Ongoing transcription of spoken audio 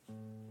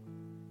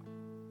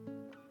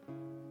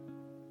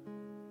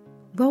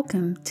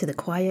Welcome to the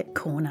Quiet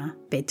Corner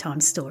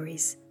Bedtime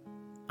Stories.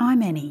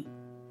 I'm Annie,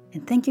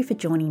 and thank you for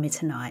joining me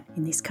tonight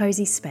in this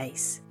cosy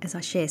space as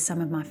I share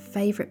some of my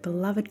favourite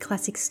beloved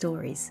classic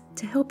stories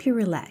to help you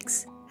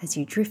relax as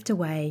you drift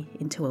away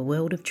into a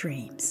world of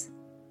dreams.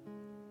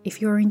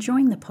 If you're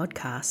enjoying the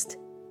podcast,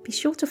 be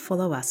sure to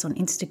follow us on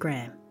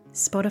Instagram,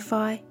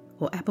 Spotify,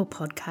 or Apple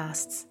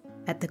Podcasts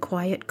at the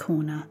Quiet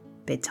Corner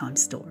Bedtime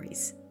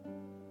Stories.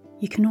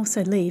 You can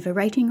also leave a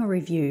rating or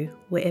review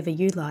wherever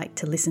you like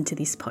to listen to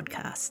this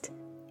podcast.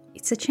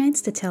 It's a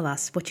chance to tell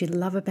us what you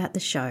love about the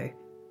show,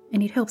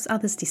 and it helps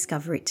others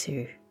discover it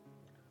too.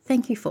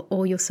 Thank you for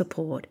all your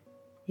support.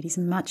 It is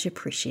much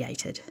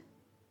appreciated.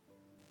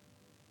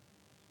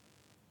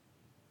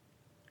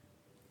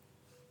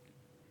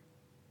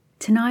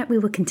 Tonight we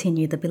will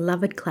continue the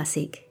beloved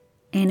classic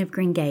Anne of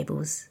Green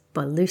Gables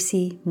by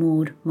Lucy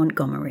Maud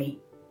Montgomery.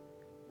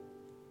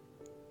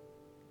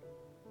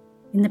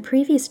 In the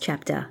previous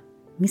chapter,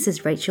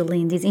 Mrs. Rachel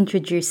Lynde is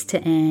introduced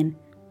to Anne.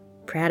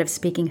 Proud of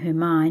speaking her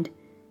mind,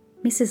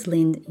 Mrs.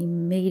 Lynde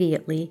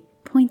immediately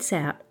points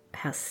out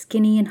how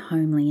skinny and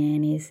homely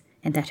Anne is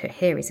and that her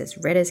hair is as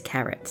red as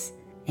carrots.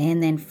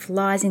 Anne then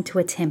flies into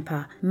a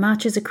temper,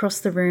 marches across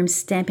the room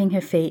stamping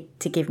her feet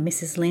to give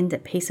Mrs. Lynde a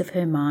piece of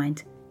her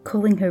mind,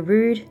 calling her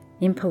rude,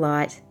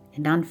 impolite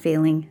and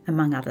unfeeling,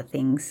 among other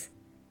things.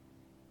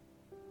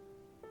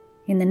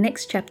 In the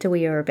next chapter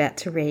we are about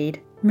to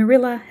read,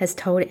 Marilla has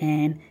told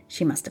Anne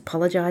she must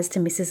apologise to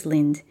Mrs.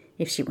 Lynde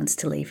if she wants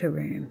to leave her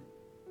room.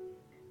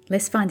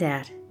 Let's find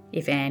out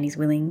if Anne is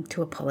willing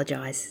to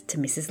apologise to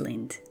Mrs.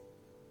 Lynde.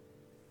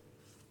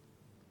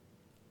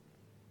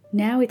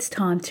 Now it's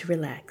time to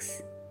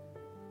relax.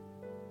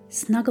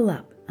 Snuggle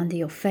up under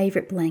your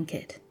favourite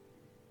blanket.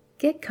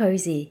 Get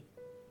cosy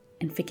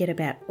and forget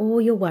about all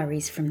your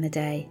worries from the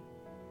day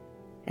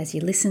as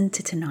you listen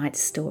to tonight's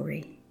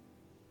story.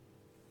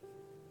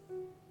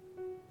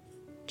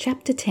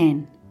 Chapter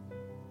 10.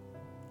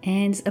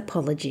 Anne's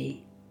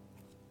Apology.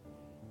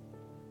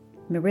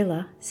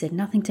 Marilla said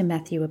nothing to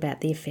Matthew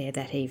about the affair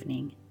that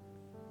evening.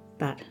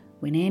 But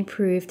when Anne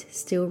proved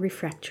still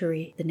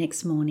refractory the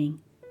next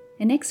morning,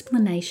 an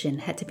explanation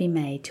had to be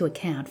made to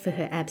account for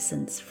her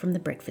absence from the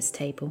breakfast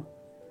table.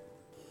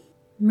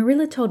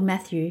 Marilla told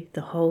Matthew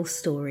the whole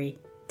story,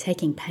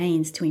 taking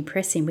pains to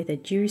impress him with a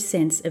due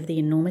sense of the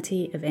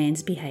enormity of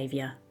Anne's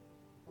behaviour.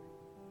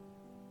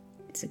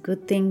 "It's a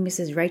good thing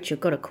Mrs. Rachel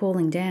got a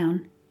calling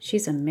down.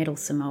 She's a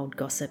meddlesome old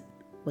gossip,"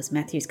 was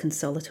Matthew's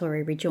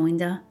consolatory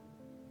rejoinder.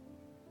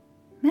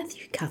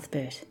 "Matthew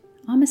Cuthbert,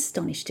 I'm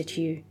astonished at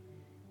you.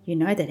 You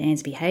know that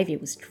Anne's behaviour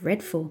was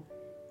dreadful,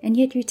 and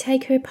yet you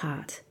take her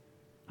part.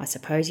 I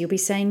suppose you'll be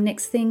saying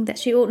next thing that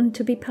she oughtn't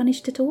to be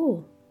punished at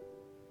all."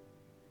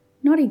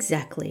 "Not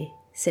exactly,"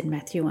 said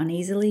Matthew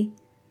uneasily.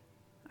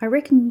 "I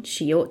reckon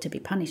she ought to be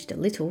punished a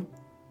little,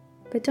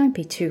 but don't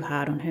be too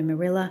hard on her,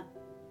 Marilla.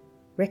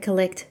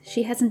 Recollect,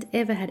 she hasn't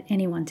ever had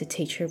anyone to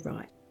teach her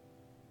right.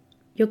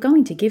 You're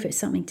going to give her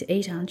something to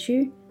eat, aren't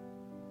you?"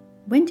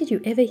 "When did you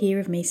ever hear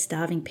of me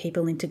starving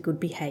people into good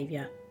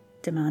behaviour?"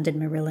 demanded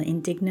Marilla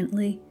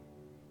indignantly.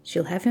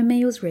 "She'll have her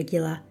meals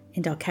regular,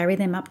 and I'll carry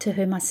them up to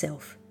her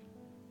myself.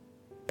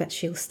 But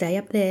she'll stay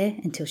up there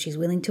until she's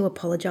willing to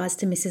apologise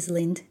to Mrs.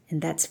 Lynde,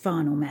 and that's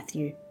final,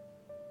 Matthew."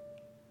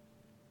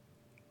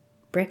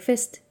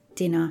 Breakfast,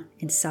 dinner,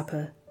 and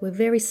supper were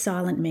very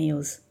silent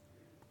meals,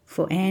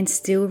 for Anne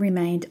still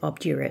remained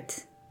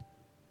obdurate.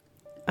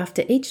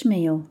 After each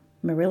meal,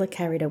 Marilla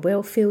carried a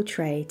well-filled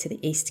tray to the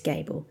east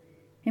gable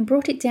and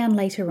brought it down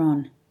later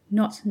on,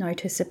 not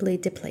noticeably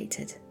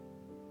depleted.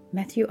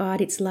 Matthew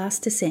eyed its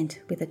last descent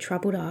with a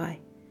troubled eye.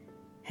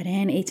 Had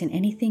Anne eaten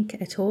anything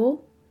at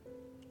all?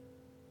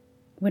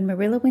 When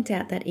Marilla went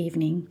out that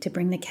evening to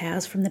bring the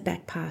cows from the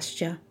back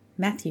pasture,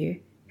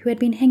 Matthew, who had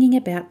been hanging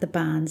about the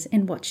barns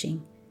and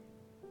watching,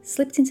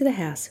 slipped into the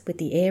house with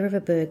the air of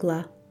a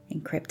burglar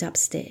and crept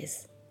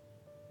upstairs.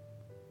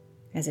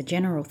 As a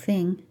general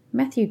thing,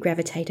 Matthew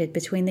gravitated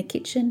between the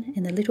kitchen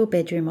and the little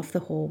bedroom off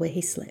the hall where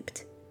he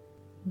slept.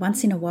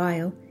 Once in a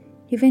while,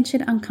 he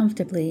ventured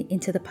uncomfortably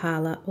into the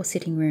parlour or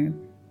sitting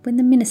room when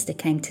the minister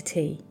came to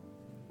tea.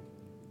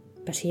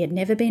 But he had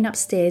never been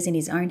upstairs in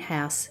his own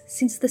house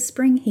since the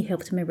spring he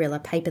helped Marilla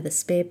paper the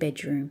spare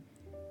bedroom,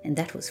 and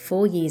that was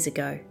 4 years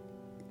ago.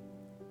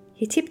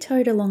 He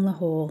tiptoed along the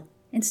hall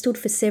and stood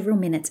for several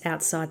minutes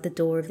outside the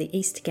door of the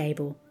east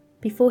gable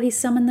before he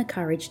summoned the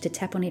courage to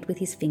tap on it with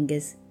his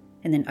fingers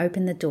and then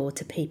open the door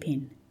to peep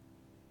in.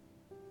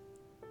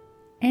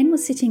 Anne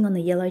was sitting on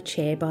the yellow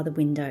chair by the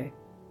window,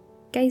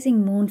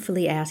 gazing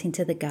mournfully out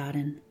into the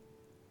garden.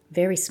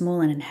 Very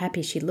small and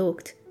unhappy she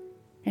looked,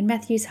 and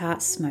Matthew's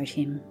heart smote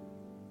him.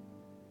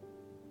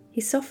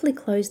 He softly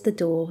closed the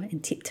door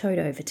and tiptoed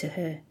over to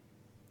her.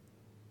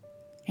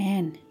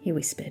 "Anne," he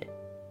whispered,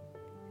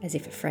 as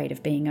if afraid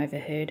of being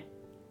overheard,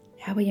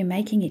 "how are you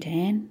making it,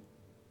 Anne?"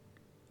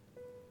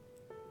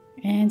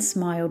 Anne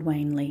smiled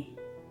wanly.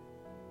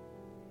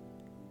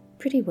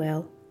 "Pretty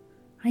well.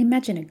 I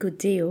imagine a good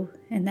deal,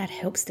 and that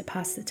helps to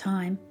pass the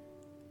time.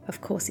 Of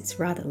course it's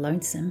rather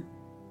lonesome,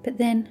 but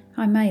then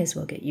I may as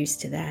well get used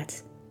to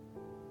that."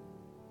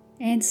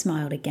 Anne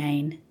smiled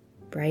again,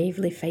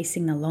 bravely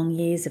facing the long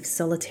years of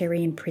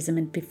solitary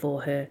imprisonment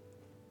before her.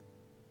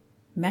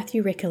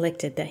 Matthew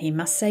recollected that he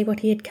must say what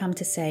he had come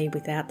to say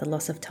without the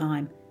loss of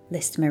time,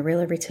 lest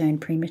Marilla return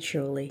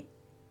prematurely.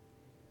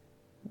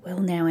 "Well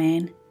now,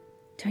 Anne,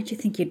 don't you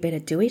think you'd better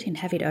do it and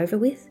have it over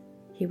with?"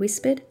 he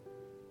whispered.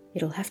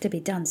 "It'll have to be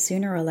done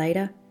sooner or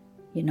later,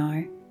 you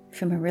know,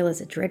 for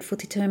Marilla's a dreadful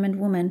determined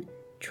woman,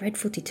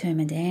 dreadful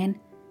determined, Anne.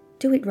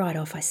 Do it right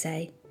off, I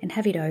say, and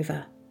have it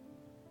over."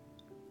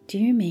 "Do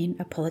you mean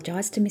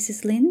apologise to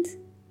Mrs. Lynde?"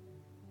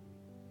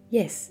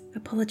 "Yes,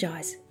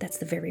 apologise, that's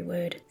the very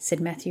word," said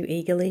Matthew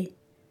eagerly.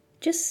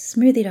 "Just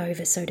smooth it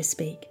over, so to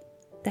speak.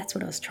 That's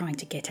what I was trying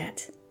to get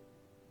at."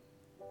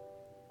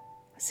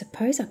 "I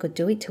suppose I could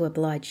do it to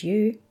oblige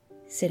you,"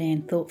 said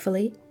Anne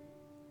thoughtfully.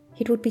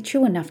 "It would be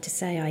true enough to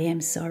say I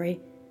am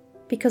sorry,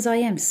 because I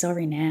am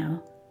sorry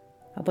now.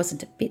 I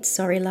wasn't a bit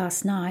sorry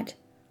last night.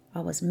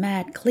 I was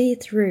mad clear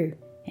through,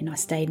 and I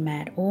stayed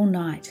mad all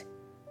night.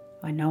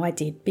 I know I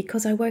did,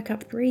 because I woke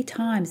up 3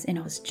 times and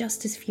I was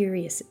just as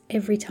furious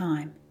every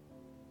time.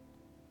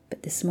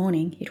 But this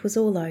morning it was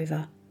all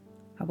over.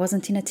 I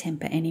wasn't in a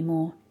temper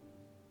anymore,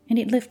 and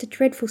it left a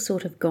dreadful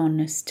sort of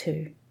goneness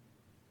too.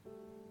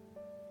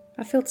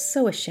 I felt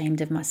so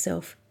ashamed of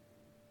myself,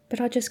 but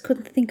I just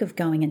couldn't think of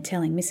going and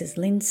telling Mrs.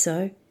 Lynde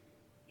so.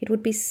 It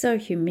would be so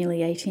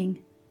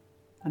humiliating.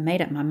 I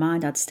made up my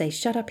mind I'd stay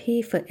shut up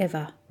here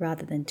forever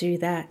rather than do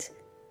that.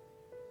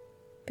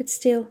 But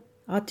still,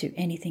 I'd do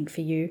anything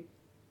for you,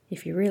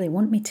 if you really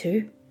want me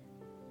to."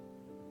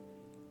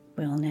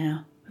 "Well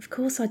now, of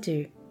course I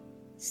do.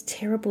 It's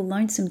terrible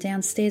lonesome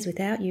downstairs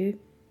without you.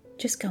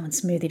 Just go and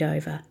smooth it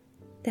over.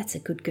 That's a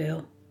good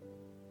girl."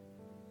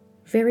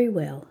 "Very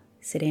well,"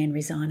 said Anne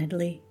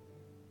resignedly.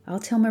 "I'll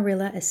tell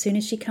Marilla as soon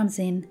as she comes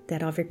in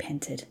that I've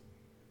repented."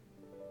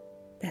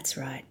 That's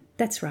right,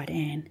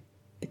 Anne.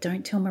 But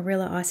don't tell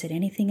Marilla I said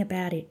anything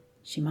about it.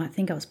 She might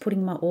think I was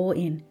putting my oar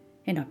in,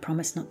 and I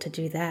promised not to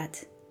do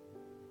that."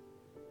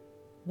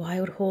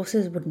 "Wild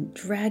horses wouldn't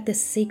drag the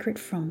secret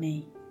from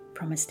me,"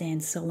 promised Anne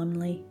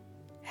solemnly.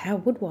 "How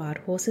would wild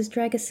horses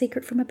drag a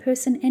secret from a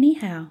person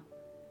anyhow?"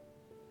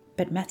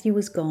 But Matthew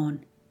was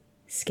gone,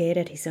 scared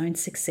at his own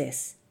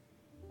success.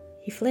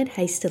 He fled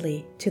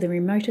hastily to the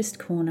remotest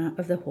corner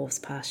of the horse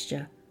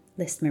pasture,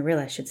 lest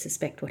Marilla should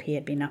suspect what he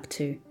had been up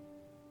to.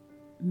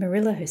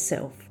 Marilla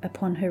herself,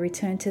 upon her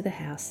return to the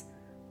house,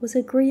 was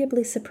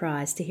agreeably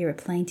surprised to hear a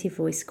plaintive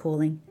voice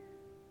calling,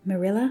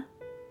 "Marilla,"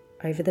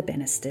 over the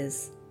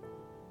banisters.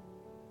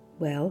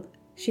 "Well,"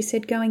 she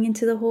said, going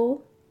into the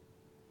hall.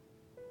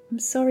 "I'm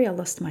sorry I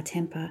lost my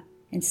temper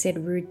and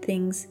said rude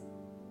things,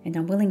 and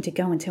I'm willing to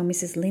go and tell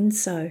Mrs. Lynde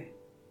so."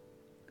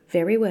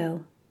 "Very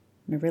well."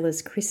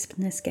 Marilla's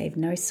crispness gave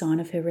no sign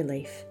of her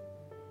relief.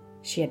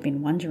 She had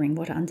been wondering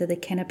what under the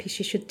canopy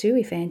she should do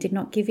if Anne did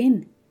not give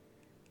in.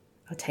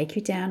 "I'll take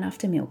you down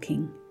after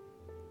milking."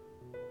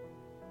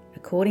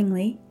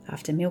 Accordingly,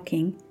 after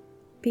milking,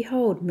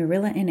 behold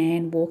Marilla and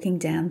Anne walking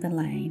down the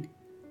lane,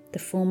 the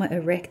former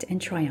erect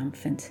and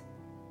triumphant,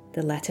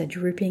 the latter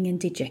drooping and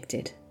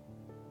dejected.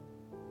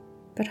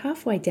 But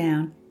halfway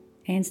down,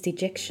 Anne's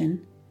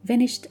dejection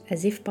vanished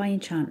as if by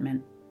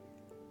enchantment.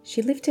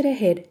 She lifted her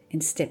head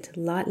and stepped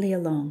lightly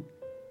along,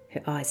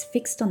 her eyes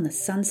fixed on the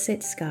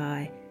sunset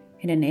sky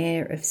and an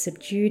air of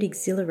subdued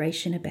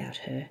exhilaration about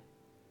her.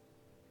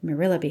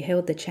 Marilla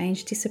beheld the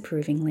change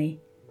disapprovingly.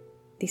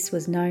 This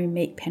was no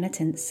meek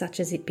penitence such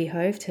as it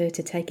behoved her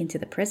to take into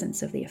the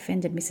presence of the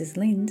offended Mrs.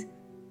 Lynde.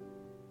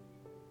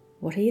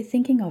 "What are you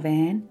thinking of,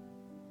 Anne?"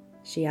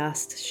 she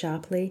asked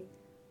sharply.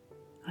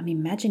 "I'm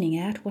imagining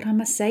out what I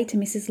must say to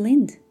Mrs.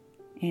 Lynde,"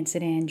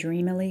 answered Anne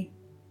dreamily.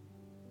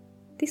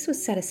 This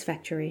was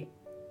satisfactory,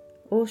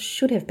 or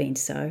should have been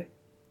so,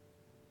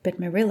 but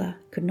Marilla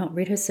could not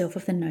rid herself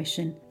of the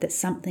notion that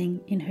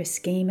something in her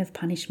scheme of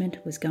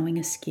punishment was going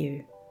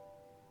askew.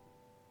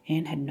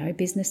 Anne had no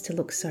business to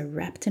look so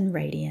rapt and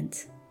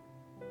radiant.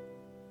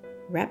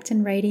 Rapt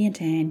and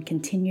radiant Anne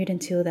continued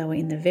until they were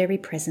in the very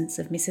presence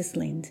of Mrs.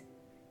 Lynde,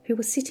 who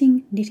was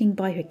sitting knitting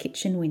by her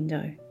kitchen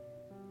window.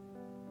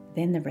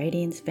 Then the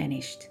radiance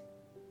vanished.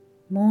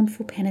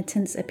 Mournful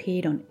penitence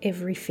appeared on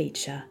every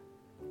feature.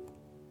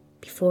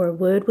 Before a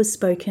word was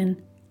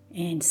spoken,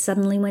 Anne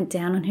suddenly went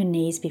down on her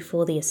knees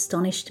before the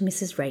astonished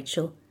Mrs.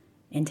 Rachel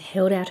and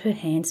held out her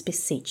hands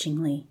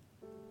beseechingly.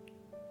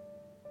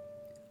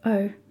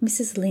 "Oh,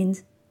 Mrs.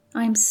 Lynde,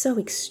 I am so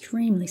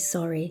extremely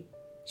sorry,"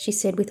 she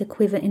said with a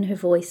quiver in her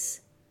voice.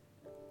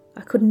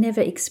 "I could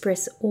never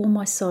express all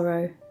my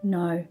sorrow,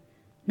 no,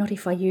 not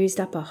if I used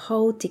up a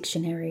whole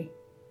dictionary.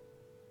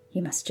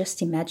 You must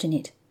just imagine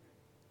it.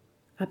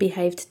 I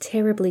behaved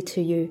terribly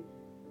to you,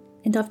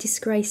 and I've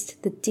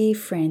disgraced the dear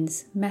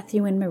friends,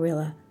 Matthew and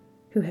Marilla,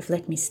 who have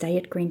let me stay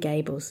at Green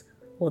Gables,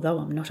 although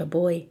I'm not a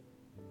boy.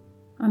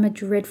 I'm a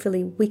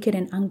dreadfully wicked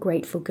and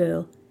ungrateful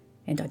girl,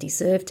 and I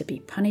deserve to be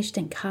punished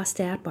and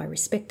cast out by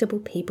respectable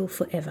people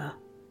forever.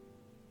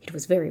 It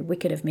was very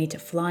wicked of me to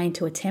fly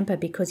into a temper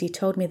because you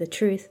told me the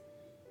truth.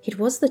 It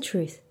was the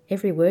truth.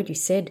 Every word you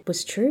said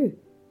was true.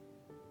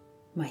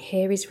 My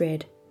hair is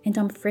red, and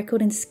I'm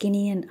freckled and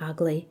skinny and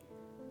ugly.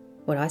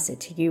 What I said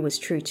to you was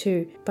true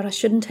too, but I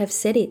shouldn't have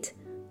said it.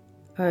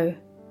 Oh,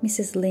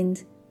 Mrs.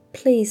 Lynde,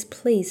 please,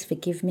 please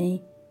forgive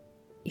me.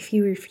 If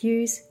you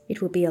refuse,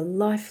 it will be a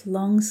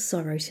lifelong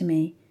sorrow to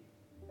me.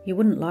 You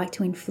wouldn't like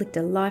to inflict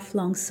a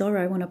lifelong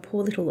sorrow on a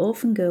poor little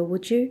orphan girl,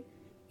 would you?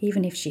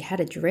 Even if she had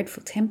a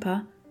dreadful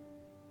temper.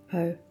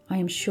 Oh, I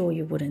am sure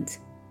you wouldn't.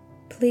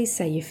 Please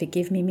say you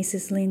forgive me,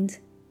 Mrs. Lynde.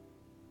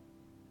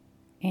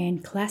 Anne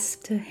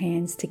clasped her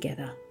hands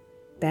together,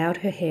 bowed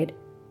her head,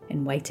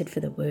 and waited for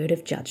the word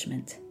of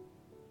judgment.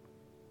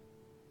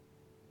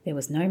 There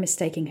was no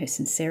mistaking her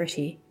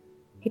sincerity.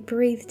 It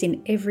breathed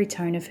in every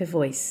tone of her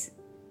voice.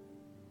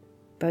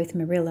 Both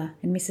Marilla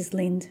and Mrs.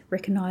 Lynde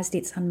recognised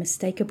its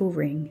unmistakable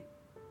ring.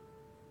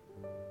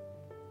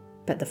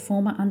 But the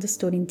former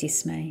understood in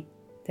dismay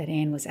that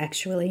Anne was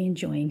actually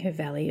enjoying her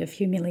valley of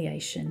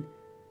humiliation,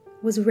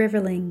 was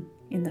revelling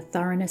in the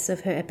thoroughness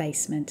of her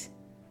abasement.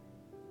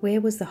 Where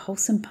was the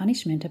wholesome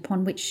punishment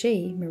upon which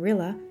she,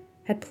 Marilla,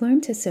 had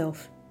plumed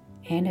herself?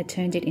 Anne had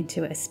turned it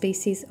into a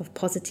species of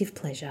positive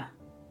pleasure.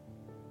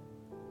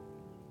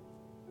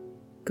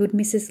 Good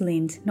Mrs.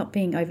 Lynde, not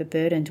being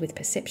overburdened with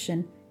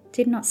perception,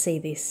 did not see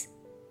this.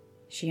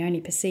 She only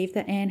perceived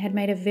that Anne had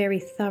made a very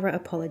thorough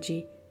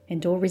apology,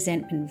 and all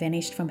resentment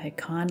vanished from her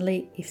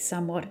kindly, if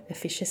somewhat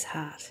officious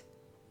heart.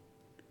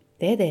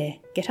 There,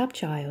 get up,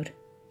 child,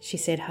 she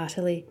said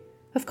heartily.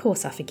 Of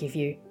course I forgive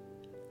you.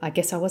 I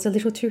guess I was a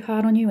little too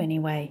hard on you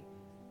anyway.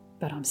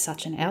 But I'm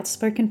such an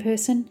outspoken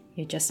person,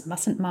 you just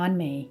mustn't mind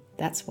me,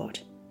 that's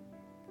what.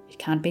 It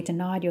can't be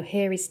denied your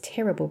hair is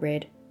terrible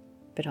red,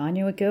 but I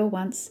knew a girl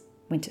once,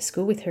 went to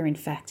school with her in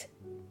fact,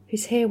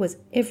 whose hair was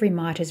every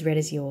mite as red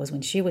as yours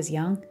when she was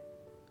young,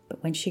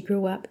 but when she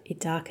grew up it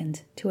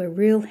darkened to a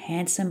real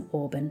handsome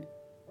auburn.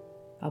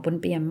 I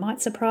wouldn't be a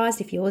mite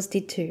surprised if yours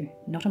did too,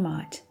 not a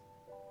mite.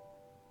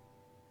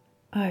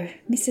 Oh,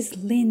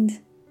 Mrs. Lynde,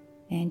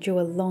 Anne drew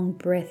a long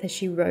breath as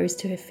she rose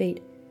to her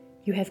feet.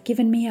 You have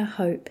given me a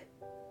hope.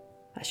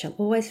 I shall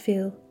always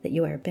feel that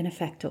you are a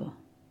benefactor.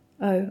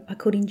 Oh, I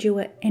could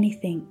endure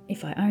anything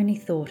if I only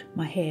thought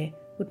my hair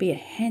would be a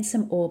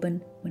handsome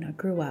auburn when I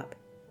grew up.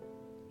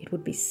 It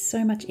would be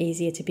so much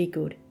easier to be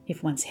good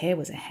if one's hair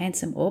was a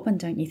handsome auburn,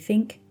 don't you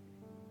think?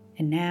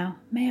 And now,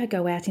 may I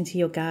go out into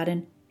your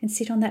garden and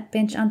sit on that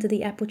bench under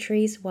the apple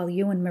trees while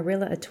you and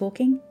Marilla are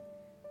talking?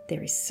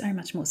 There is so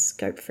much more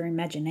scope for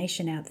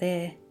imagination out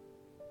there.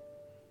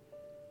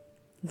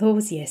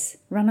 Laws, yes,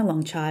 run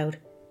along, child,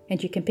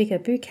 and you can pick a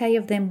bouquet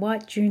of them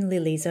white June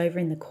lilies over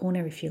in the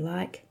corner if you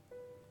like.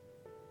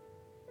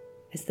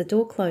 As the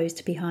door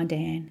closed behind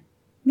Anne,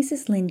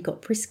 Mrs. Lynde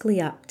got briskly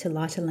up to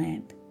light a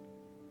lamp.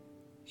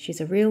 She's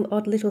a real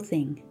odd little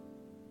thing.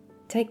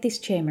 Take this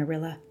chair,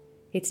 Marilla.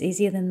 It's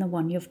easier than the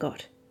one you've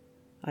got.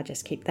 I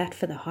just keep that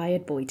for the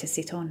hired boy to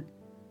sit on.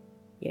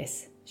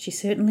 Yes, she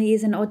certainly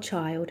is an odd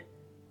child,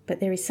 but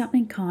there is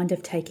something kind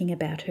of taking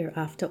about her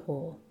after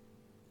all.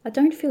 I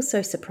don't feel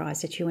so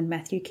surprised at you and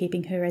Matthew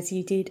keeping her as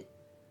you did,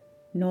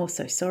 nor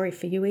so sorry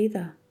for you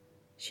either.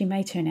 She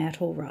may turn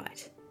out all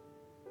right.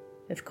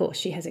 Of course,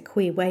 she has a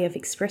queer way of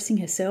expressing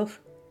herself,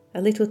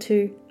 a little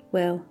too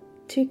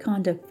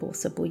kind of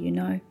forcible, you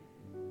know.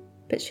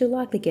 But she'll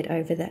likely get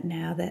over that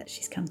now that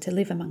she's come to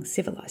live among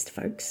civilised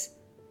folks.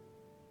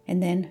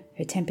 And then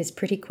her temper's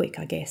pretty quick,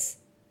 I guess.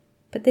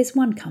 But there's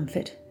one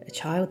comfort, a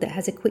child that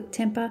has a quick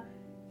temper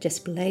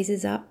just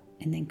blazes up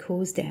and then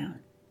cools down.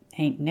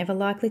 Ain't never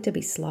likely to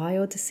be sly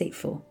or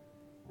deceitful.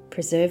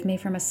 Preserve me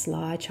from a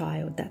sly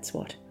child, that's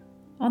what.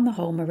 On the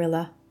whole,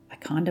 Marilla, I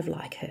kind of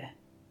like her.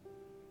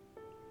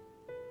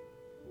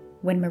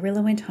 When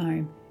Marilla went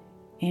home,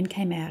 Anne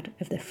came out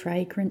of the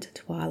fragrant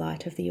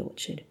twilight of the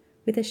orchard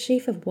with a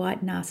sheaf of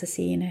white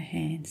narcissi in her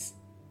hands.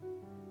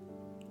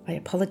 I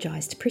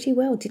apologised pretty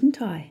well,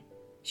 didn't I?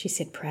 She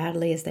said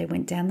proudly as they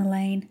went down the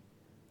lane.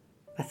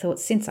 I thought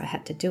since I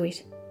had to do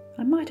it,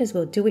 I might as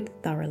well do it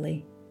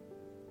thoroughly.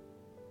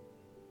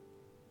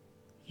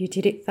 You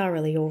did it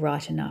thoroughly all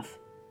right enough,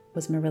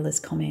 was Marilla's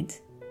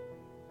comment.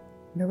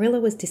 Marilla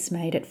was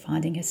dismayed at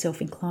finding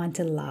herself inclined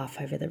to laugh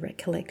over the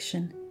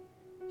recollection.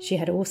 She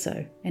had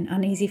also an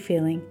uneasy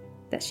feeling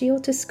that she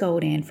ought to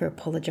scold Anne for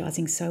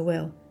apologising so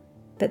well,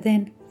 but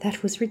then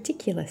that was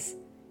ridiculous.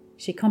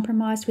 She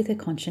compromised with her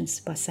conscience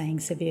by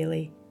saying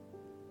severely,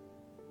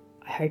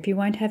 I hope you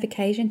won't have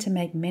occasion to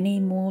make many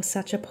more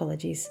such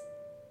apologies.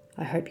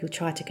 I hope you'll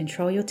try to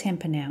control your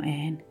temper now,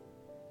 Anne.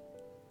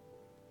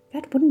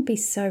 That wouldn't be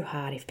so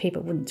hard if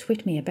people wouldn't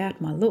twit me about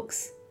my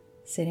looks,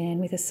 said Anne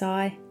with a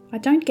sigh. I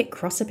don't get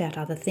cross about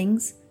other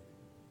things,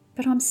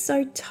 but I'm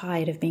so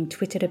tired of being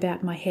twitted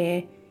about my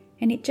hair,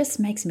 and it just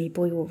makes me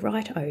boil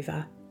right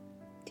over.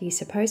 Do you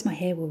suppose my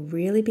hair will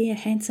really be a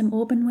handsome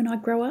auburn when I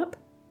grow up?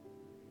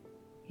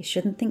 You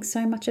shouldn't think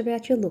so much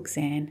about your looks,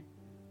 Anne.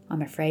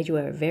 I'm afraid you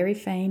are a very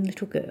vain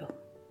little girl.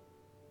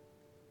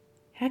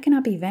 How can I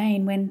be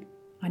vain when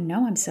I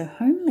know I'm so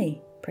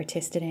homely?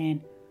 Protested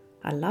Anne.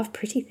 I love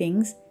pretty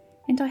things,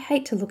 and I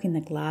hate to look in the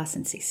glass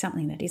and see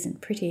something that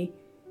isn't pretty.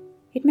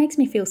 It makes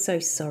me feel so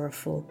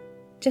sorrowful,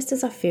 just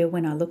as I feel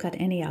when I look at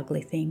any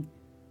ugly thing.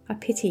 I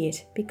pity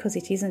it because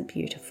it isn't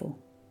beautiful."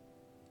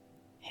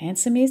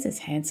 "Handsome is as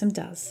handsome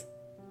does,"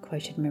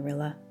 quoted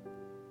Marilla.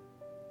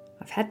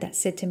 "I've had that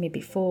said to me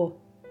before,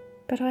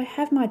 but I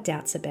have my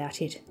doubts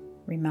about it,"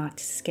 remarked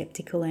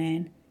sceptical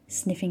Anne,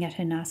 sniffing at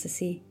her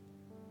narcissi.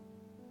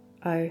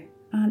 "Oh,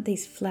 aren't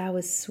these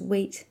flowers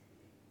sweet?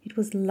 It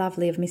was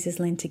lovely of Mrs.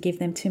 Lynde to give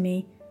them to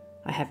me.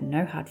 I have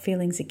no hard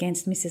feelings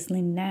against Mrs.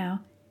 Lynde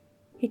now.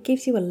 It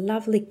gives you a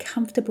lovely,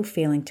 comfortable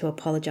feeling to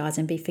apologise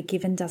and be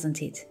forgiven,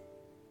 doesn't it?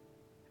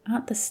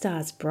 Aren't the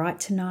stars bright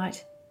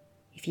tonight?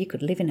 If you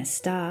could live in a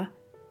star,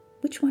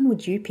 which one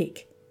would you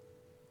pick?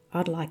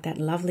 I'd like that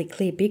lovely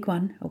clear big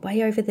one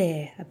away over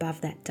there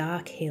above that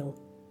dark hill."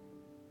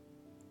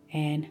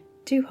 "Anne,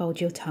 do hold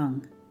your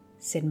tongue,"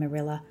 said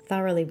Marilla,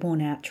 thoroughly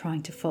worn out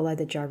trying to follow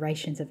the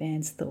gyrations of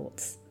Anne's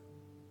thoughts.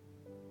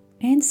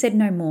 Anne said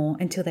no more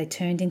until they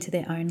turned into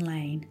their own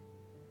lane.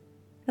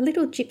 A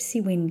little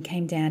gypsy wind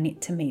came down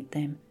it to meet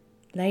them,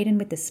 laden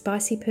with the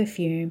spicy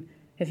perfume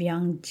of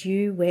young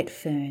dew-wet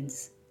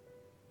ferns.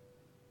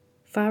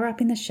 Far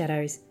up in the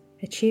shadows,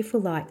 a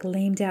cheerful light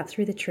gleamed out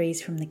through the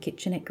trees from the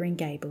kitchen at Green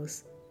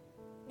Gables.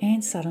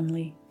 Anne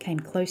suddenly came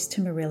close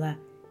to Marilla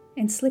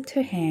and slipped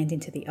her hand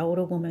into the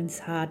older woman's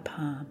hard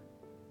palm.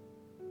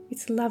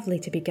 "It's lovely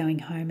to be going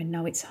home and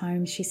know it's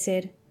home," she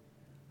said.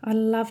 "I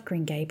love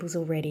Green Gables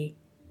already,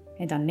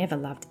 and I never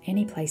loved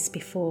any place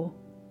before.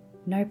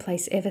 No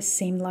place ever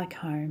seemed like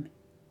home.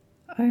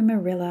 Oh,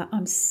 Marilla,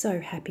 I'm so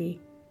happy.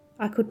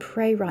 I could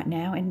pray right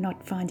now and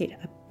not find it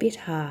a bit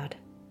hard."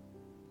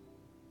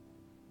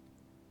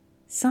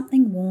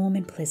 Something warm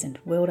and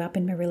pleasant welled up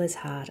in Marilla's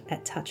heart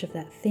at touch of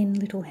that thin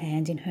little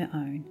hand in her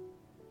own.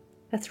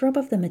 A throb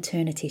of the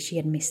maternity she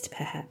had missed,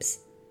 perhaps.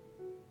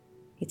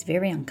 Its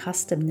very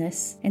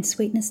uncustomedness and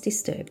sweetness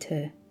disturbed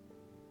her.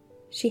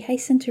 She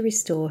hastened to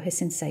restore her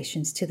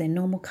sensations to their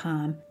normal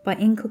calm by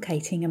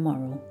inculcating a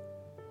moral.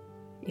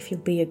 "If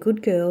you'll be a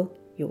good girl,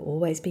 you'll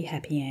always be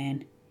happy,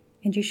 Anne,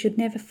 and you should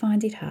never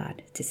find it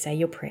hard to say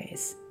your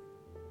prayers."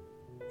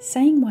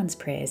 Saying one's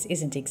prayers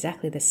isn't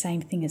exactly the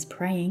same thing as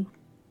praying,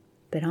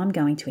 but I'm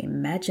going to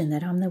imagine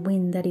that I'm the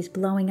wind that is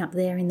blowing up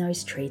there in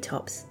those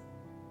treetops.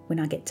 When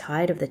I get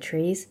tired of the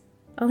trees,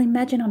 I'll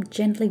imagine I'm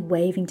gently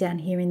waving down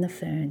here in the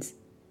ferns,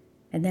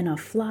 and then I'll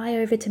fly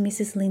over to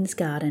Mrs. Lynde's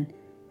garden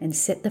and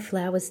set the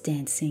flowers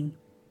dancing,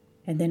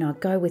 and then I'll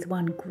go with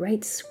one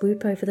great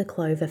swoop over the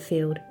clover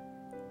field,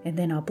 and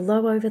then I'll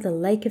blow over the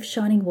lake of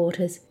shining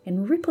waters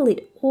and ripple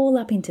it all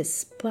up into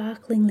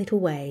sparkling little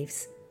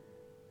waves.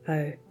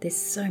 Oh, there's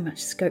so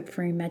much scope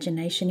for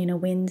imagination in a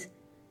wind.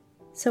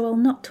 So I'll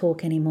not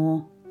talk any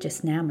more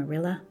just now,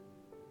 Marilla."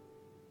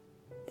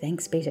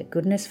 "Thanks be to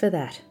goodness for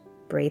that,"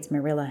 breathed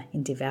Marilla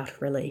in devout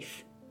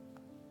relief.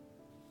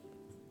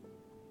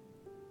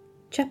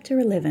 Chapter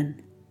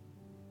 11.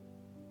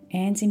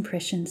 Anne's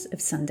Impressions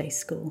of Sunday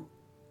School.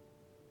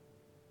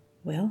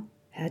 "Well,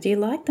 how do you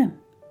like them?"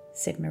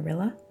 said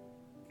Marilla.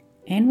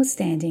 Anne was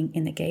standing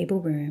in the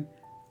gable room,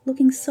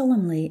 looking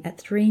solemnly at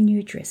 3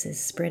 new dresses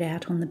spread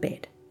out on the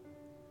bed.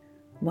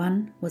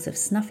 One was of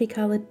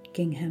snuffy-coloured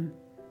gingham,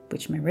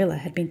 which Marilla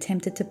had been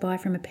tempted to buy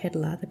from a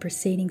peddler the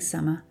preceding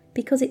summer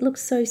because it looked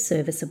so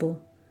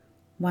serviceable.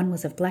 One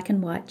was of black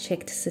and white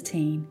checked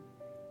sateen,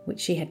 which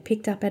she had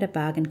picked up at a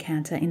bargain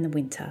counter in the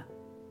winter.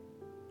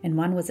 And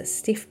one was a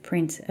stiff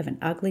print of an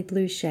ugly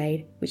blue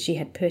shade which she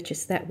had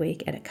purchased that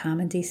week at a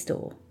Carmody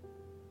store.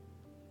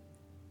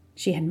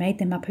 She had made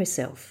them up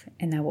herself,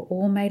 and they were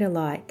all made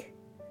alike,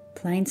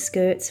 plain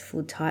skirts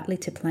fulled tightly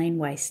to plain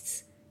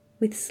waists,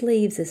 with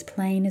sleeves as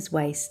plain as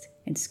waist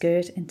and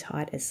skirt and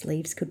tight as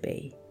sleeves could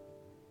be.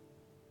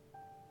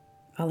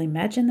 "I'll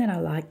imagine that I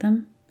like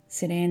them,"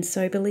 said Anne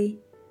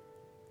soberly.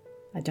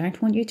 "I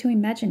don't want you to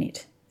imagine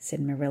it," said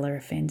Marilla,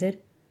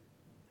 offended.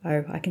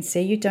 "Oh, I can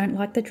see you don't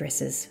like the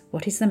dresses.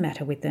 What is the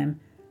matter with them?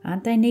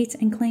 Aren't they neat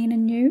and clean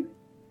and new?"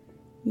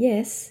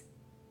 "Yes."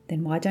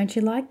 "Then why don't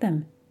you like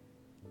them?"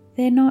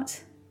 They're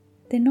not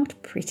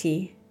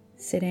pretty,"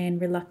 said Anne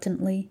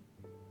reluctantly.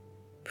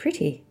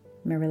 "Pretty?"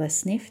 Marilla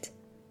sniffed.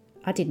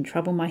 "I didn't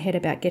trouble my head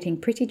about getting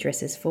pretty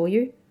dresses for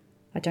you.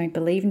 I don't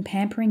believe in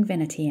pampering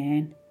vanity,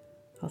 Anne.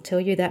 I'll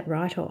tell you that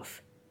right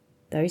off.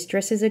 Those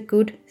dresses are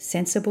good,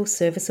 sensible,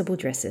 serviceable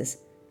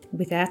dresses,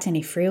 without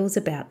any frills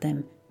about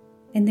them,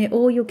 and they're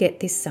all you'll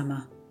get this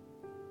summer.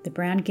 The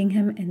brown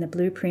gingham and the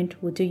blue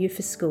print will do you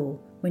for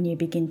school when you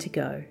begin to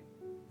go.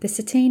 The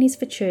sateen is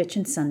for church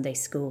and Sunday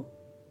school.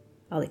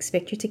 I'll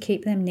expect you to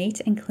keep them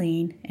neat and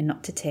clean and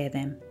not to tear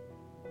them.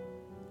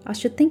 I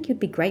should think you'd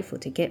be grateful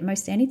to get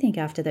most anything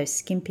after those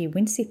skimpy,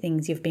 wincey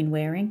things you've been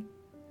wearing."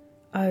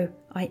 "Oh,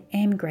 I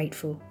am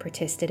grateful,"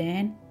 protested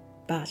Anne,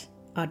 "but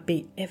I'd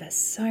be ever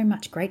so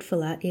much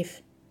gratefuler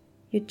if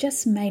you'd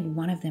just made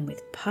one of them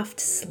with puffed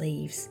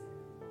sleeves.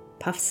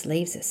 Puffed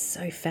sleeves are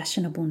so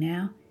fashionable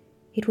now.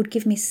 It would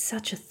give me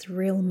such a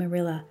thrill,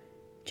 Marilla,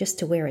 just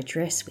to wear a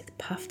dress with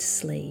puffed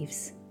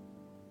sleeves."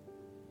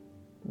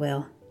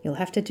 "Well, you'll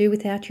have to do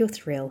without your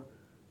thrill.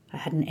 I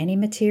hadn't any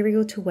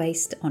material to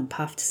waste on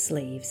puffed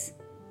sleeves.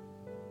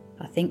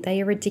 I think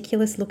they are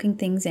ridiculous looking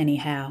things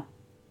anyhow.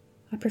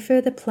 I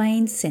prefer the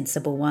plain,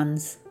 sensible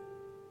ones.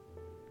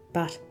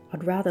 But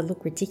I'd rather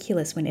look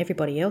ridiculous when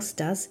everybody else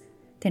does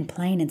than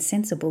plain and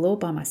sensible all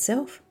by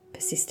myself,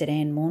 persisted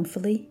Anne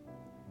mournfully.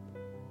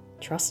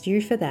 Trust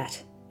you for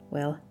that.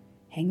 Well,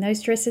 hang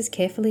those dresses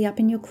carefully up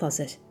in your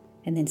closet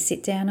and then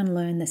sit down and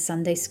learn the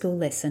Sunday school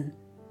lesson.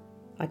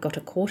 I got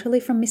a quarterly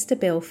from Mr.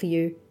 Bell for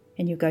you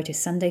and you'll go to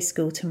Sunday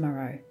school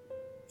tomorrow,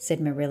 said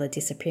Marilla,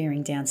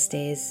 disappearing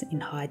downstairs in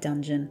high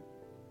dudgeon.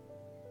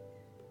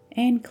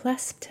 Anne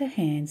clasped her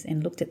hands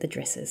and looked at the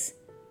dresses.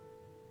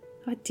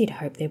 I did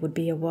hope there would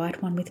be a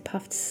white one with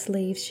puffed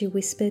sleeves, she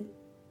whispered.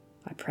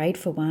 I prayed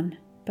for one,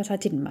 but I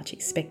didn't much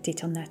expect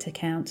it on that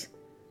account.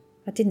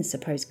 I didn't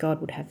suppose God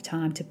would have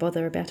time to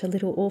bother about a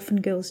little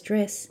orphan girl's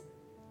dress.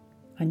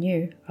 I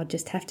knew I'd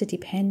just have to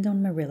depend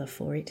on Marilla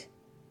for it.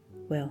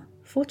 Well,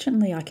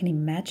 fortunately I can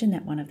imagine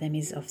that one of them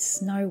is of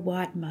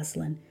snow-white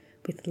muslin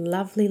with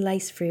lovely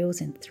lace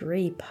frills and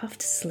 3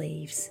 puffed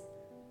sleeves.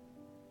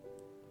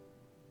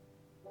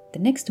 The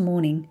next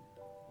morning,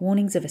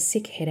 warnings of a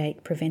sick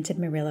headache prevented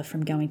Marilla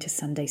from going to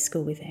Sunday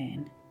school with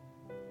Anne.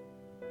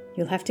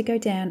 You'll have to go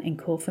down and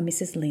call for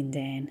Mrs. Lynde,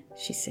 Anne,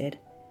 she said.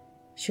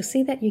 She'll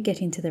see that you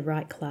get into the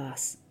right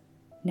class.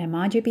 Now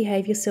mind you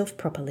behave yourself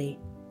properly.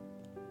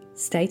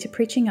 Stay to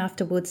preaching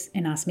afterwards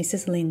and ask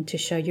Mrs. Lynde to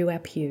show you our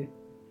pew.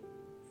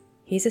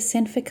 Here's a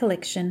cent for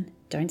collection.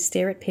 Don't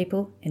stare at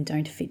people and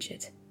don't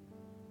fidget.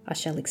 I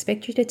shall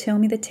expect you to tell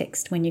me the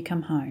text when you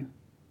come home.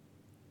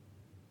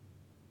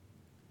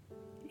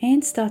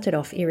 Anne started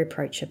off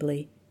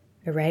irreproachably,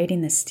 arrayed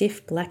in the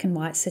stiff black and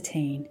white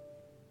sateen,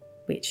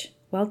 which,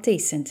 while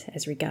decent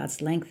as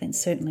regards length and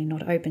certainly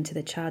not open to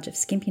the charge of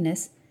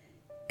skimpiness,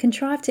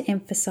 contrived to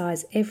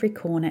emphasise every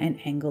corner and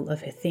angle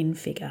of her thin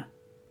figure.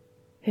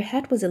 Her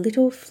hat was a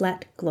little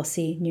flat,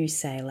 glossy New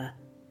Sailor,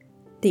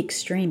 the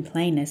extreme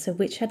plainness of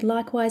which had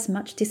likewise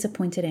much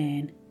disappointed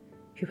Anne,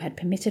 who had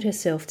permitted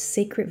herself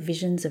secret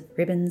visions of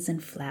ribbons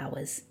and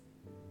flowers.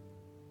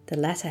 The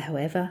latter,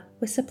 however,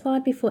 were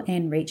supplied before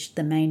Anne reached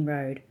the main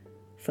road,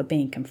 for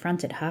being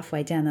confronted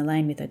halfway down the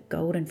lane with a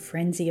golden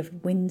frenzy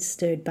of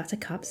wind-stirred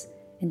buttercups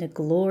and a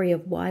glory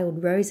of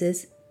wild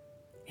roses,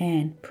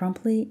 Anne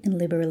promptly and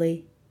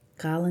liberally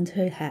garlanded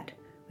her hat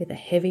with a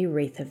heavy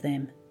wreath of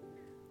them.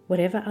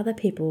 Whatever other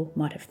people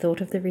might have thought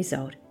of the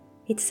result,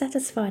 it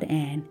satisfied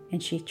Anne,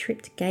 and she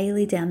tripped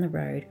gaily down the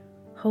road,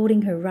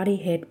 holding her ruddy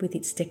head with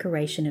its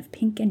decoration of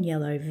pink and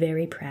yellow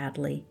very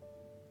proudly.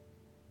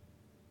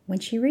 When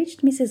she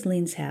reached Mrs.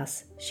 Lynde's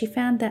house, she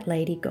found that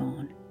lady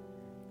gone.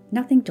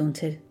 Nothing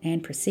daunted,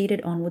 Anne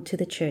proceeded onward to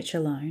the church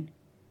alone.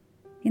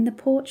 In the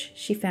porch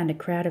she found a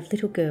crowd of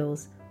little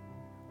girls,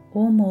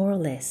 all more or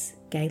less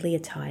gaily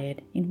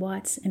attired in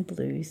whites and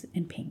blues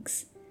and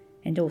pinks,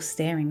 and all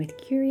staring with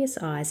curious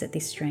eyes at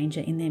this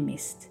stranger in their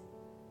midst,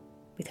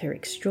 with her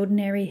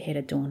extraordinary head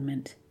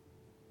adornment.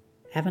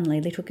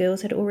 Avonlea little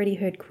girls had already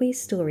heard queer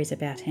stories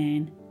about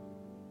Anne.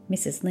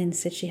 Mrs. Lynde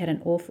said she had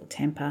an awful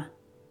temper.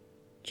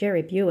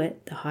 Jerry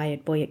Buett, the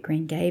hired boy at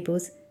Green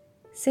Gables,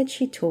 said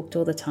she talked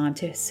all the time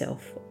to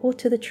herself or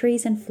to the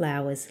trees and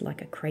flowers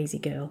like a crazy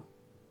girl.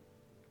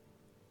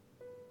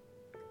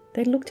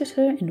 They looked at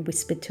her and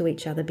whispered to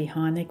each other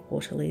behind their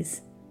quarterlies.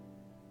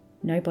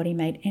 Nobody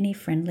made any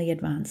friendly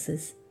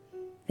advances.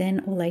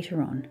 Then or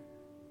later on,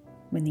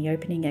 when the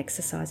opening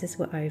exercises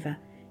were over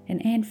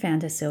and Anne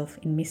found herself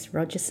in Miss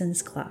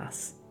Rogerson's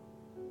class.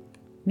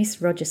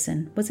 Miss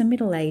Rogerson was a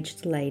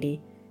middle-aged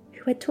lady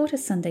who had taught a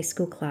Sunday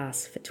school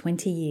class for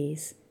 20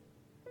 years.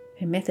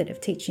 Her method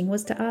of teaching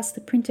was to ask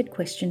the printed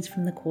questions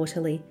from the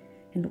quarterly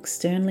and look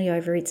sternly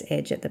over its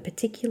edge at the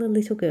particular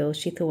little girl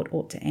she thought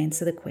ought to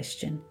answer the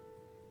question.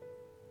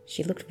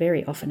 She looked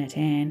very often at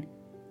Anne,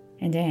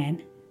 and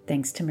Anne,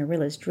 thanks to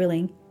Marilla's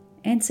drilling,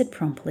 answered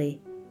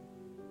promptly,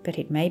 but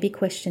it may be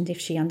questioned if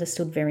she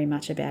understood very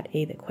much about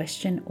either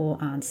question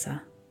or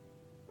answer.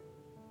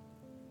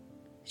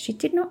 She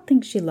did not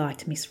think she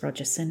liked Miss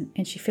Rogerson,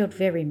 and she felt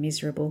very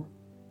miserable.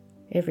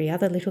 Every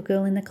other little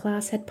girl in the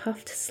class had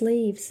puffed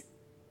sleeves.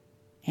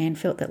 Anne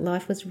felt that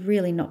life was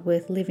really not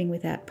worth living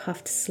without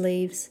puffed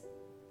sleeves.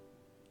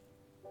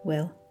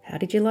 Well, how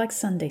did you like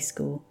Sunday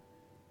school?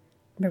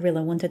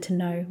 Marilla wanted to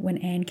know when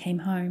Anne came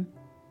home.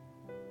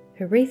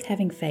 Her wreath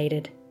having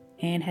faded,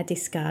 Anne had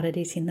discarded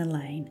it in the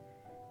lane,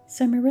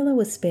 so Marilla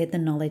was spared the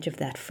knowledge of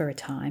that for a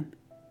time.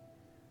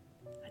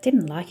 I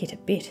didn't like it a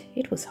bit.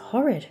 It was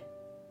horrid.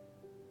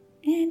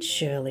 Anne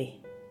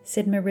Shirley,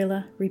 said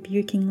Marilla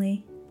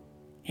rebukingly.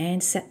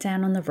 Anne sat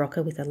down on the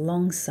rocker with a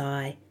long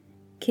sigh,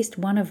 kissed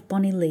one of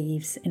Bonny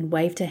Leaves and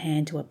waved her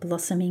hand to a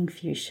blossoming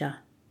fuchsia.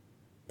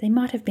 They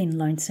might have been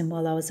lonesome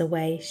while I was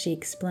away, she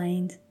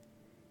explained.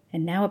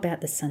 And now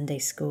about the Sunday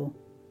school.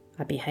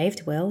 I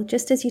behaved well,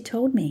 just as you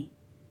told me.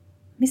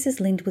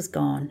 Mrs. Lynde was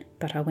gone,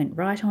 but I went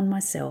right on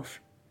myself.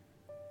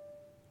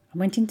 I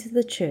went into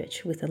the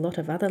church with a lot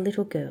of other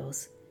little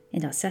girls,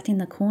 and I sat in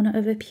the corner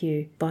of a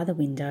pew by the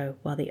window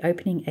while the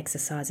opening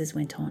exercises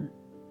went on.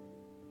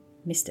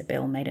 Mr.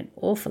 Bell made an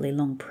awfully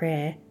long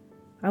prayer.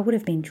 I would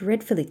have been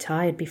dreadfully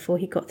tired before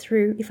he got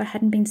through if I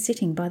hadn't been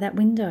sitting by that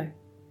window.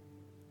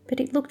 but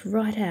it looked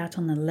right out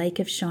on the lake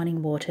of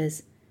shining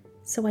waters,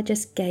 so I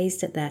just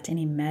gazed at that and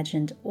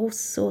imagined all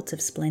sorts of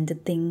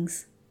splendid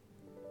things.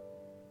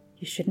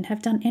 You shouldn't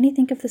have done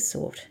anything of the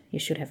sort. You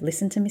should have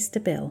listened to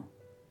Mr. Bell.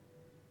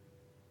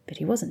 But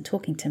he wasn't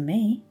talking to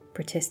me,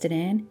 protested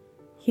Anne.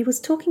 He was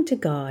talking to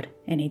God,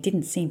 and he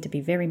didn't seem to be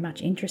very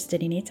much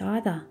interested in it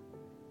either.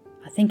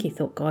 I think he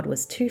thought God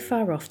was too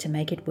far off to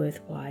make it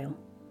worthwhile.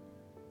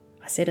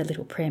 I said a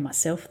little prayer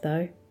myself,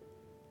 though.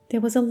 There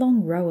was a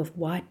long row of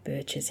white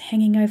birches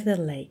hanging over the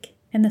lake,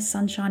 and the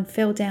sunshine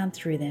fell down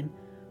through them,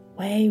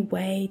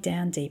 way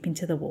down deep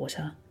into the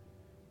water.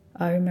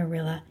 Oh,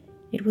 Marilla,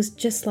 it was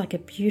just like a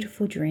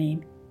beautiful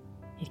dream.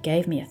 It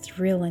gave me a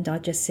thrill, and I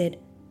just said,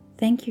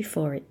 "Thank you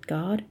for it,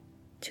 God,"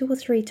 2 or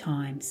 3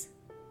 times.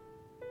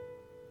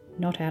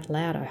 Not out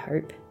loud, I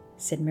hope,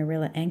 said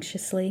Marilla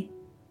anxiously.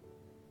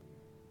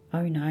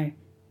 Oh no,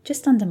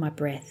 just under my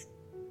breath.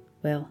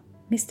 Well,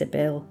 Mr.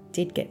 Bell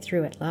did get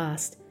through at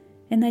last,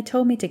 and they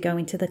told me to go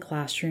into the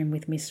classroom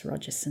with Miss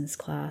Rogerson's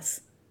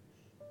class.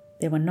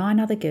 There were 9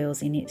 other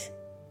girls in it.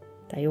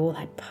 They all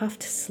had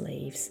puffed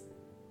sleeves.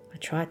 I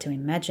tried to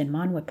imagine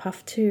mine were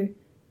puffed too,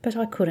 but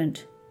I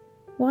couldn't.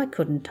 Why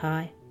couldn't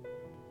I?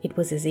 It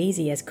was as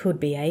easy as could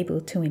be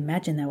able to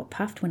imagine they were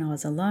puffed when I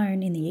was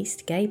alone in the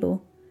East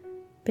Gable,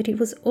 but it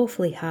was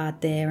awfully hard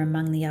there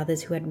among the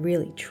others who had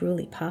really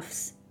truly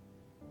puffs.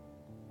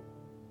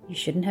 You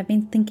shouldn't have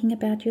been thinking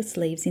about your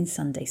sleeves in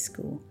Sunday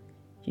school.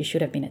 You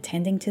should have been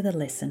attending to the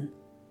lesson.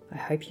 I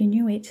hope you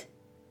knew it.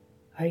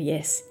 Oh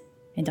yes,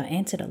 and I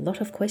answered a lot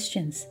of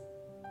questions.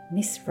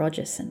 Miss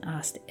Rogerson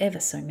asked ever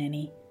so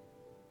many.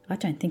 I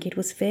don't think it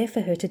was fair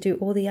for her to do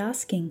all the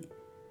asking.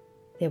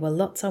 There were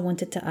lots I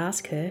wanted to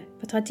ask her,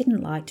 but I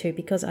didn't like to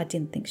because I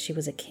didn't think she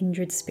was a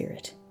kindred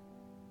spirit.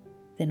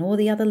 Then all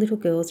the other little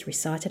girls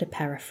recited a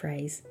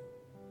paraphrase.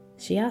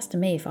 She asked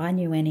me if I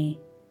knew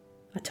any.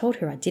 I told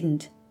her I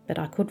didn't, but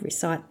I could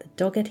recite "The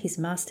Dog at His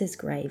Master's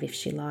Grave" if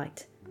she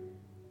liked.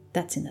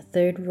 That's in the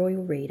 3rd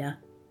Royal Reader.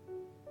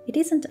 It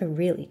isn't a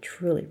really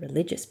truly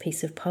religious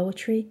piece of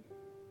poetry,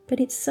 but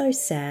it's so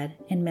sad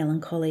and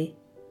melancholy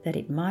that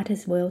it might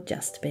as well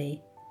just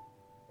be.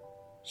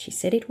 She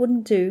said it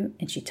wouldn't do,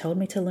 and she told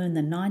me to learn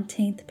the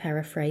 19th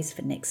paraphrase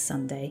for next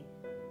Sunday.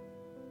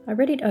 I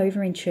read it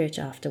over in church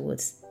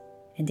afterwards,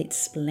 and it's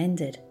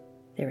splendid.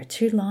 There are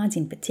 2 lines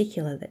in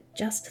particular that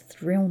just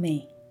thrill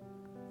me.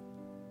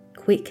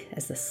 Quick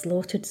as the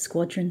slaughtered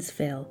squadrons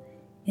fell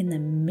in the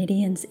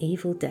Midian's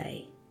evil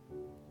day.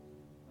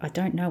 I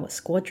don't know what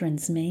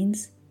squadrons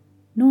means,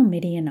 nor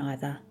Midian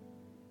either,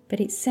 but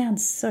it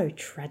sounds so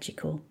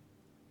tragical.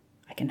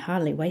 I can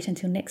hardly wait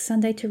until next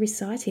Sunday to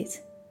recite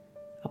it.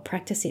 I'll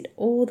practice it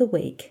all the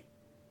week.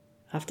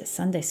 After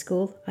Sunday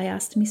school, I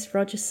asked Miss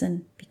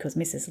Rogerson, because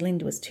Mrs.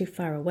 Lynde was too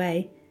far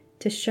away,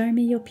 to show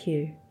me your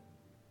pew.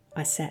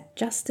 I sat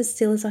just as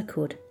still as I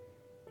could,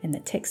 and the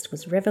text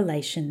was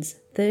Revelations,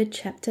 3rd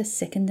chapter,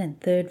 2nd and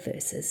 3rd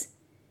verses.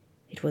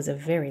 It was a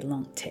very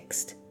long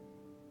text.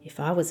 If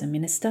I was a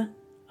minister,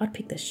 I'd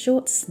pick the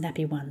short,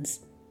 snappy ones.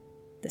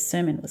 The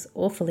sermon was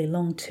awfully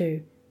long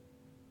too.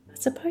 I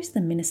suppose the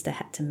minister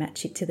had to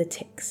match it to the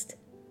text.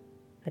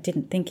 I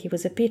didn't think he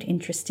was a bit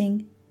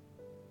interesting.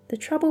 The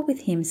trouble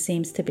with him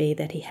seems to be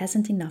that he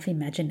hasn't enough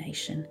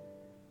imagination.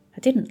 I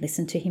didn't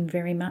listen to him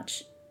very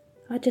much.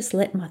 I just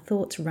let my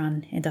thoughts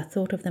run, and I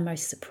thought of the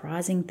most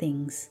surprising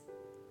things.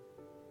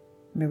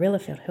 Marilla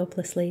felt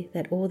helplessly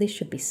that all this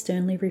should be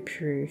sternly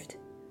reproved,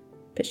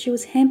 but she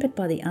was hampered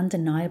by the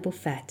undeniable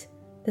fact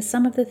that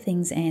some of the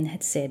things Anne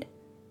had said,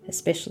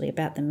 especially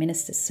about the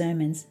minister's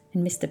sermons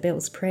and Mr.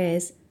 Bell's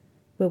prayers,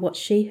 were what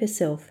she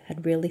herself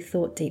had really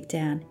thought deep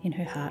down in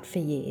her heart for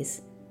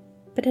years,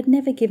 but had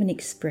never given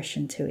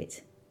expression to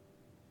it.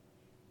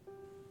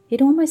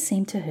 It almost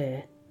seemed to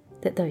her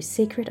that those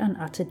secret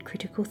unuttered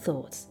critical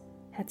thoughts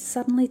had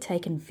suddenly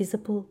taken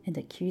visible and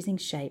accusing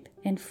shape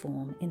and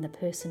form in the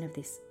person of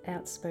this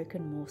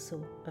outspoken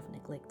morsel of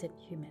neglected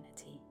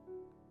humanity.